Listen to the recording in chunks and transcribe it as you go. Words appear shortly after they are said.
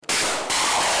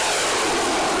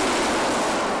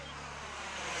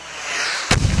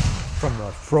From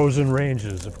the frozen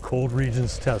ranges of Cold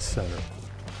Regions Test Center,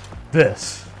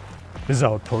 this is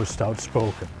Outpost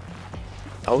Outspoken.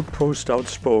 Outpost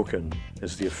Outspoken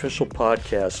is the official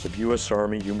podcast of U.S.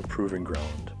 Army Human Proving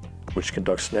Ground, which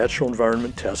conducts natural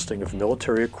environment testing of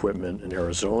military equipment in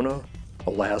Arizona,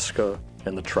 Alaska,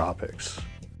 and the tropics.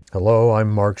 Hello,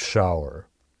 I'm Mark Schauer.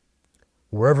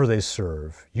 Wherever they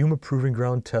serve, Human Proving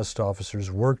Ground test officers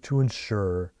work to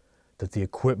ensure that the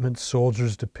equipment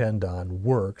soldiers depend on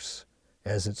works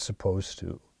as it's supposed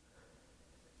to.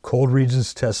 Cold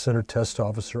Regions Test Center Test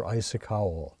Officer Isaac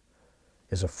Howell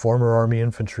is a former Army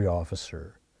infantry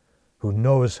officer who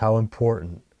knows how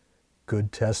important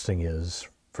good testing is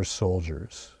for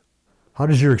soldiers. How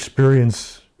does your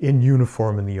experience in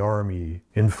uniform in the Army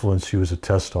influence you as a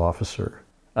test officer?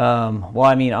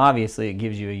 Obviously it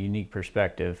gives you a unique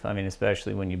perspective.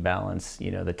 Especially when you balance,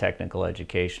 the technical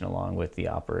education along with the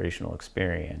operational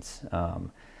experience.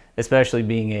 Especially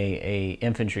being a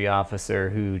infantry officer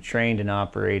who trained and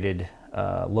operated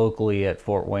locally at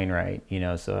Fort Wainwright.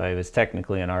 So I was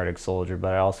technically an Arctic soldier,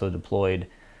 but I also deployed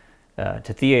to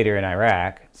theater in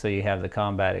Iraq. So you have the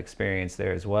combat experience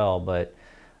there as well. But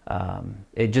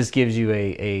it just gives you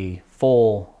a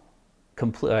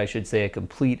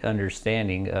complete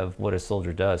understanding of what a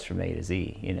soldier does from A to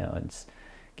Z. It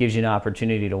gives you an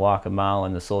opportunity to walk a mile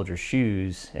in the soldier's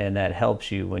shoes, and that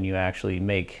helps you when you actually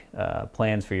make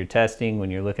plans for your testing,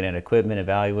 when you're looking at equipment,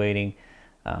 evaluating,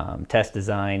 test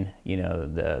design,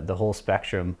 the whole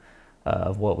spectrum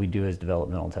of what we do as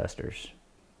developmental testers.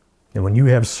 And when you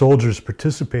have soldiers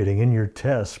participating in your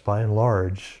tests, by and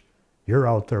large, you're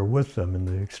out there with them in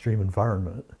the extreme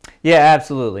environment. Yeah,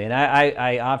 absolutely. And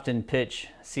I often pitch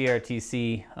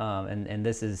CRTC, and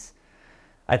this is,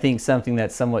 I think, something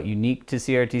that's somewhat unique to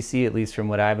CRTC, at least from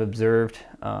what I've observed.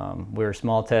 We're a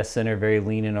small test center, very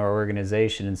lean in our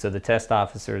organization, and so the test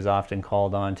officer is often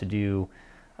called on to do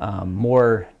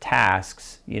more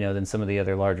tasks, than some of the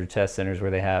other larger test centers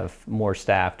where they have more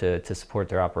staff to support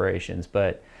their operations.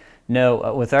 But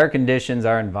no, with our conditions,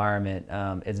 our environment,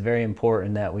 it's very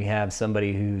important that we have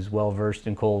somebody who's well versed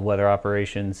in cold weather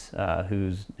operations,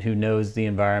 who knows the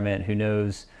environment, who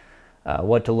knows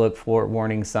what to look for,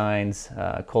 warning signs,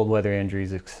 cold weather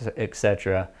injuries,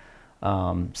 etc.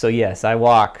 So yes, I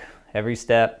walk every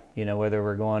step, whether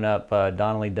we're going up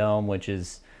Donnelly Dome, which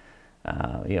is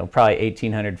probably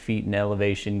 1,800 feet in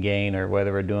elevation gain, or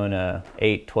whether we're doing a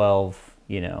 8, 12,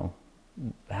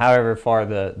 however far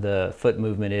the foot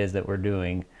movement is that we're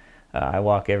doing, I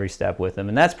walk every step with them.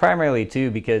 And that's primarily too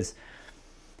because,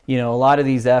 a lot of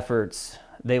these efforts,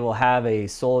 they will have a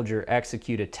soldier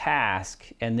execute a task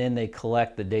and then they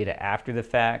collect the data after the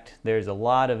fact. There's a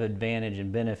lot of advantage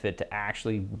and benefit to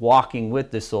actually walking with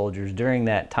the soldiers during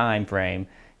that time frame.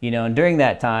 And during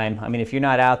that time, if you're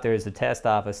not out there as a test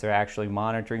officer actually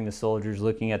monitoring the soldiers,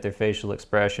 looking at their facial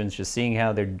expressions, just seeing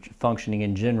how they're functioning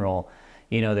in general,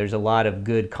 there's a lot of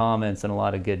good comments and a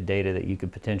lot of good data that you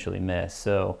could potentially miss.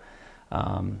 So,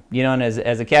 and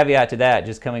as a caveat to that,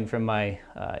 just coming from my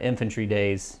infantry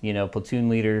days, platoon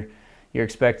leader, you're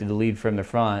expected to lead from the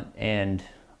front. And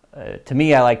to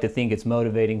me, I like to think it's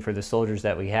motivating for the soldiers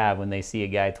that we have when they see a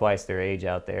guy twice their age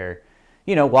out there,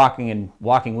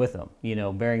 walking with them,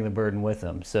 bearing the burden with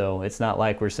them. So it's not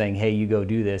like we're saying, hey, you go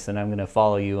do this and I'm going to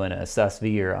follow you in a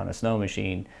SUSV or on a snow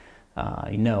machine.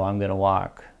 I'm going to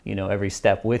walk, every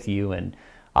step with you, and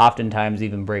oftentimes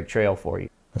even break trail for you.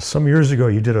 Some years ago,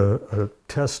 you did a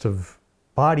test of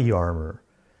body armor,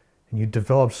 and you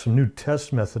developed some new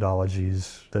test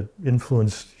methodologies that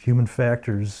influenced human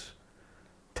factors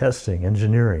testing,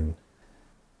 engineering.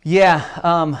 Yeah,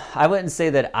 I wouldn't say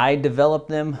that I developed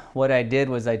them. What I did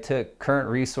was I took current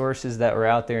resources that were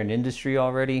out there in industry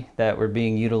already that were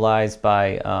being utilized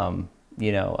by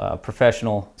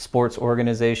professional sports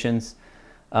organizations.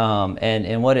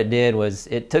 And what it did was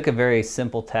it took a very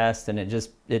simple test, and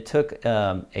it took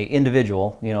a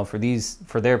individual,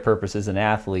 for their purposes, an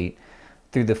athlete,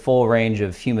 through the full range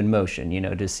of human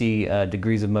motion, to see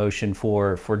degrees of motion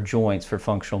for joints, for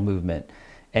functional movement.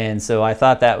 And so I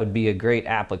thought that would be a great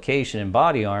application in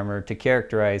body armor to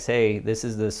characterize, hey, this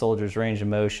is the soldier's range of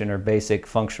motion or basic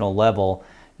functional level,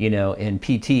 in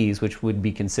PTs, which would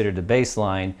be considered the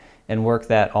baseline, and work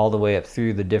that all the way up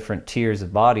through the different tiers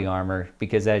of body armor.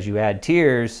 Because as you add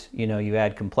tiers, you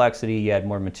add complexity, you add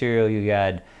more material, you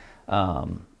add a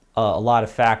lot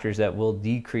of factors that will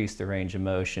decrease the range of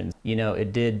motion.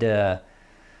 It did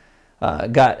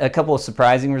got a couple of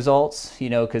surprising results,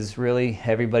 because really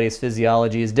everybody's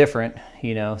physiology is different,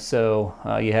 so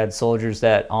you had soldiers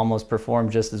that almost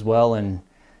performed just as well in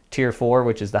Tier 4,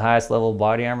 which is the highest level of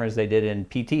body armor, as they did in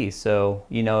PT. So,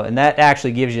 and that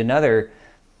actually gives you another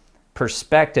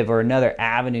perspective or another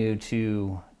avenue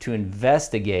to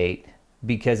investigate,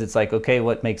 because it's like, okay,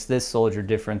 what makes this soldier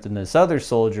different than this other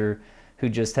soldier who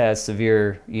just has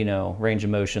severe, range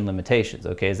of motion limitations?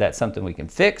 Okay, is that something we can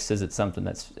fix? Is it something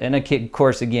that's, and of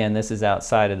course, again, this is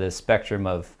outside of the spectrum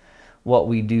of what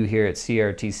we do here at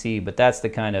CRTC, but that's the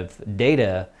kind of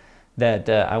data that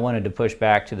I wanted to push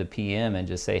back to the PM and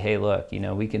just say, hey, look,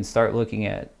 we can start looking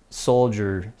at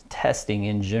soldier testing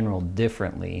in general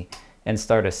differently and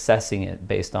start assessing it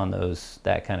based on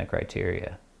that kind of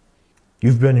criteria.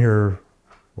 You've been here,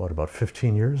 about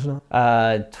 15 years now?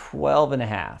 12 and a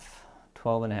half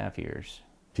years.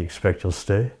 Do you expect you'll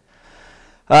stay?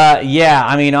 Yeah,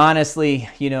 honestly,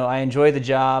 I enjoy the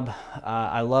job.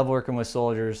 I love working with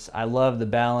soldiers. I love the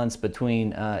balance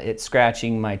between it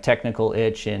scratching my technical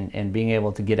itch and being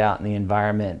able to get out in the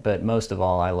environment. But most of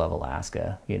all, I love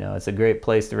Alaska. It's a great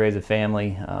place to raise a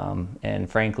family. And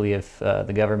frankly, if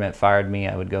the government fired me,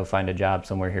 I would go find a job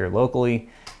somewhere here locally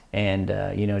and,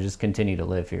 just continue to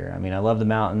live here. I love the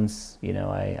mountains.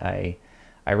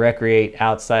 I recreate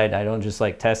outside. I don't just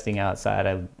like testing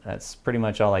outside. That's pretty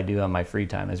much all I do on my free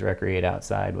time is recreate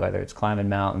outside, whether it's climbing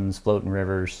mountains, floating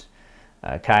rivers,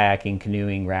 kayaking,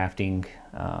 canoeing, rafting,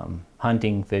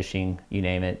 hunting, fishing, you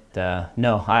name it.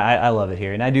 No, I love it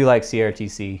here. And I do like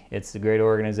CRTC. It's a great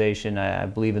organization. I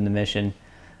believe in the mission.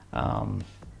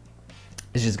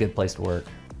 It's just a good place to work.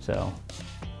 So,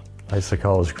 Isaac,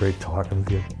 always great talking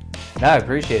with you. I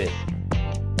appreciate it.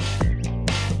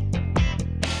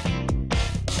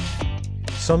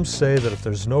 Some say that if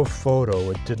there's no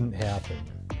photo, it didn't happen.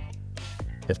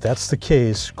 If that's the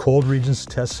case, Cold Regions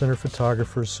Test Center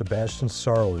photographer Sebastian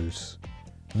Sarlus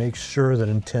makes sure that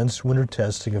intense winter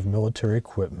testing of military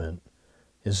equipment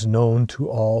is known to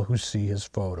all who see his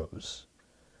photos.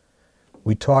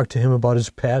 We talked to him about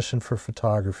his passion for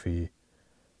photography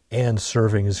and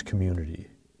serving his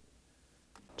community.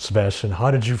 Sebastian,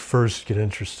 how did you first get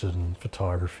interested in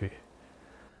photography?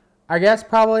 I guess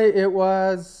probably it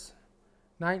was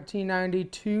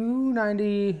 1992,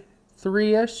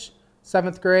 93-ish,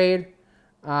 7th grade.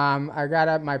 I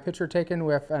got my picture taken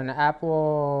with an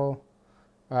Apple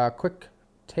Quick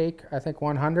Take, I think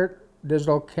 100,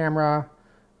 digital camera,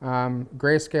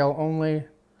 grayscale only,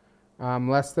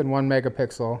 less than 1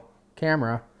 megapixel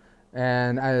camera.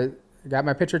 And I got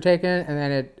my picture taken, and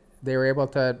then they were able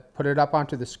to put it up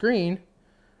onto the screen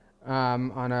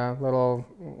on a little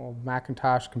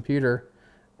Macintosh computer.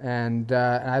 And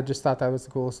I just thought that was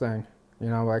the coolest thing.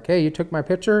 Like, hey, you took my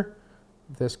picture,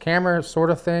 this camera sort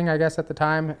of thing, I guess, at the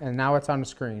time, and now it's on the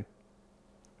screen.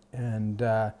 And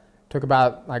took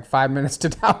about 5 minutes to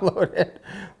download it.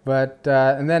 But,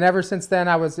 and then ever since then,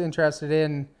 I was interested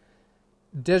in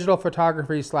digital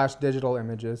photography / digital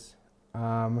images.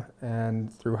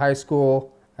 And through high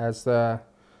school, as the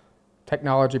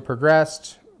technology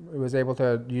progressed, I was able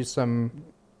to use some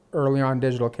early on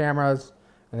digital cameras,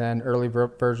 and then early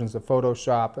versions of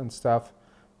Photoshop and stuff,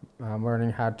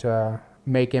 learning how to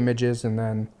make images. And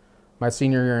then my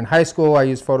senior year in high school, I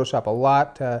used Photoshop a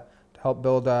lot to help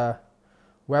build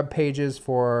web pages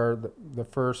for the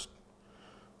first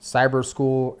cyber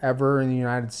school ever in the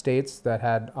United States that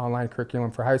had online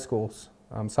curriculum for high schools.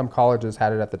 Some colleges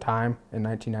had it at the time in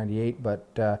 1998, but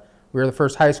we were the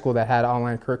first high school that had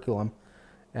online curriculum.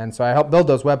 And so I helped build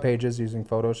those web pages using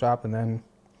Photoshop. And then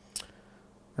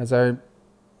as I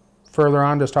further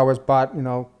on, just always bought,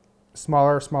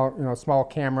 small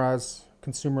cameras,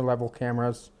 consumer level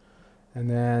cameras, and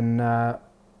then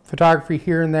photography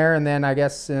here and there. And then I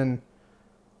guess in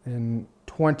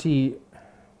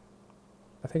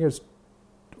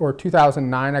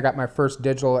 2009, I got my first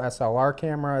digital SLR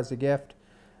camera as a gift,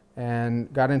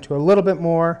 and got into a little bit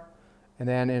more. And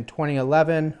then in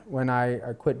 2011, when I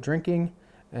quit drinking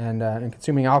and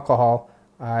consuming alcohol,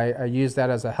 I used that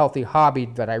as a healthy hobby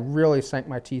that I really sank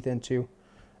my teeth into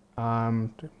to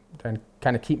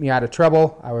kind of keep me out of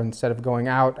trouble. Instead of going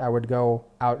out, I would go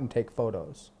out and take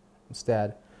photos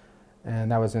instead.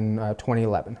 And that was in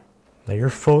 2011. Now, your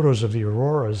photos of the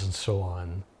auroras and so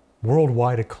on,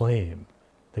 worldwide acclaim.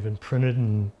 They've been printed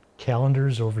in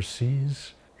calendars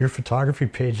overseas. Your photography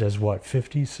page has what,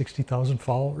 50, 60,000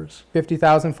 followers?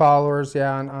 50,000 followers,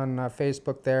 yeah, on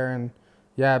Facebook there. And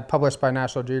yeah, published by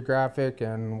National Geographic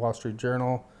and Wall Street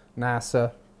Journal,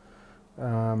 NASA,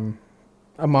 among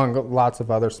lots of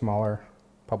other smaller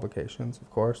publications, of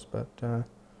course. But and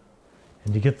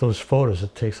to get those photos,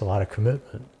 it takes a lot of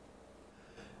commitment.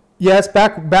 Yes,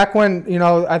 back when,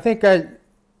 I think I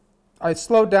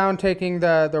slowed down taking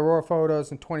the aurora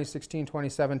photos in 2016,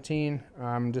 2017.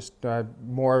 Just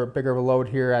more bigger of a load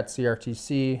here at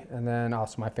CRTC, and then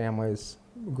also my family's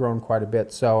grown quite a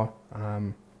bit. So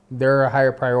they're a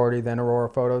higher priority than Aurora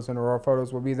Photos, and Aurora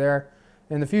Photos will be there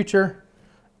in the future.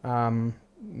 The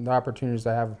opportunities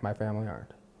I have with my family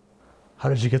aren't. How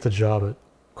did you get the job at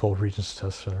Cold Regions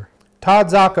Test Center? Todd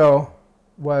Zacco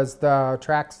was the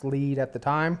track's lead at the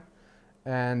time,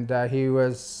 and he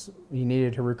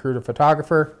needed to recruit a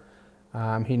photographer.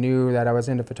 He knew that I was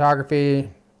into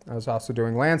photography. I was also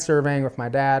doing land surveying with my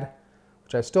dad,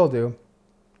 which I still do.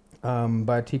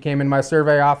 But he came in my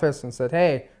survey office and said,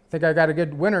 "Hey, I think I got a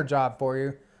good winter job for you.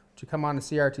 Would you come on to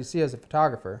CRTC as a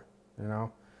photographer?" You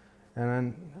know, and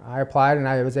then I applied and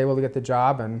I was able to get the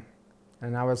job, and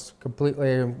I was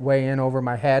completely way in over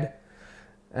my head.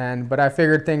 But I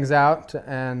figured things out,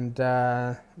 and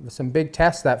some big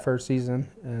tests that first season,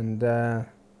 and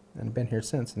I've been here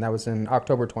since, and that was in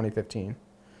October 2015.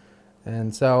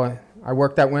 And so I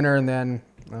worked that winter, and then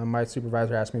my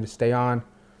supervisor asked me to stay on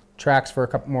tracks for a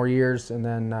couple more years, and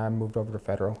then moved over to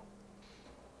Federal.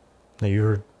 Now,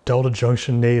 you're a Delta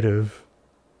Junction native,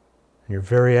 and you're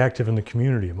very active in the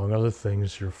community. Among other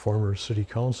things, you're a former city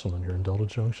councilman here in Delta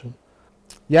Junction.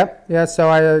 Yep, yeah, so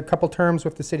I had a couple terms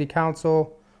with the city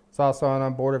council. I was also on a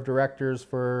board of directors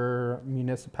for a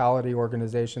municipality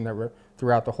organization that were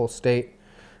throughout the whole state.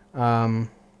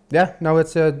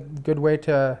 It's a good way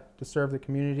to serve the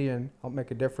community and help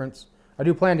make a difference. I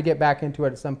do plan to get back into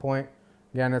it at some point.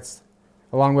 Again, it's,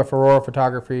 along with Aurora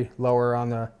Photography, lower on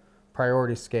the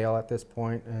priority scale at this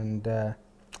point, and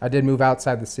I did move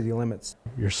outside the city limits.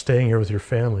 You're staying here with your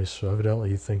family, so evidently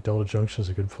you think Delta Junction is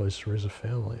a good place to raise a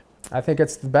family. I think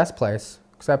it's the best place,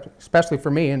 especially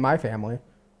for me and my family.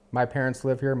 My parents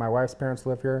live here, my wife's parents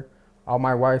live here, all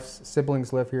my wife's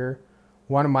siblings live here.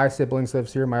 One of my siblings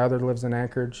lives here, my other lives in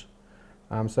Anchorage.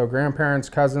 So grandparents,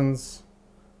 cousins,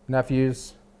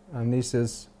 nephews,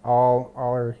 nieces, all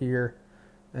are here.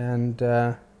 And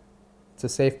it's a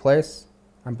safe place.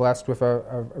 I'm blessed with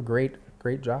a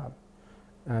great job.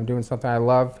 I'm doing something I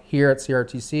love here at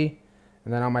CRTC.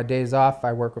 And then on my days off,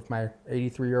 I work with my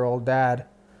 83-year-old dad,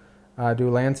 do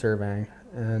land surveying.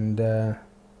 And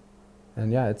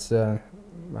yeah,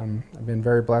 I've been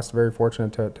very blessed, very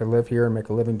fortunate to live here and make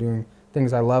a living doing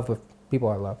things I love with people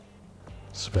I love.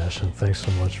 Sebastian, thanks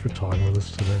so much for talking with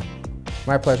us today.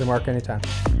 My pleasure, Mark, anytime.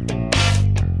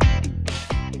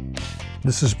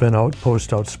 This has been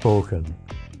Outpost Outspoken.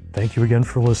 Thank you again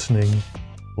for listening.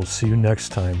 We'll see you next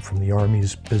time from the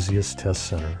Army's busiest test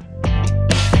center.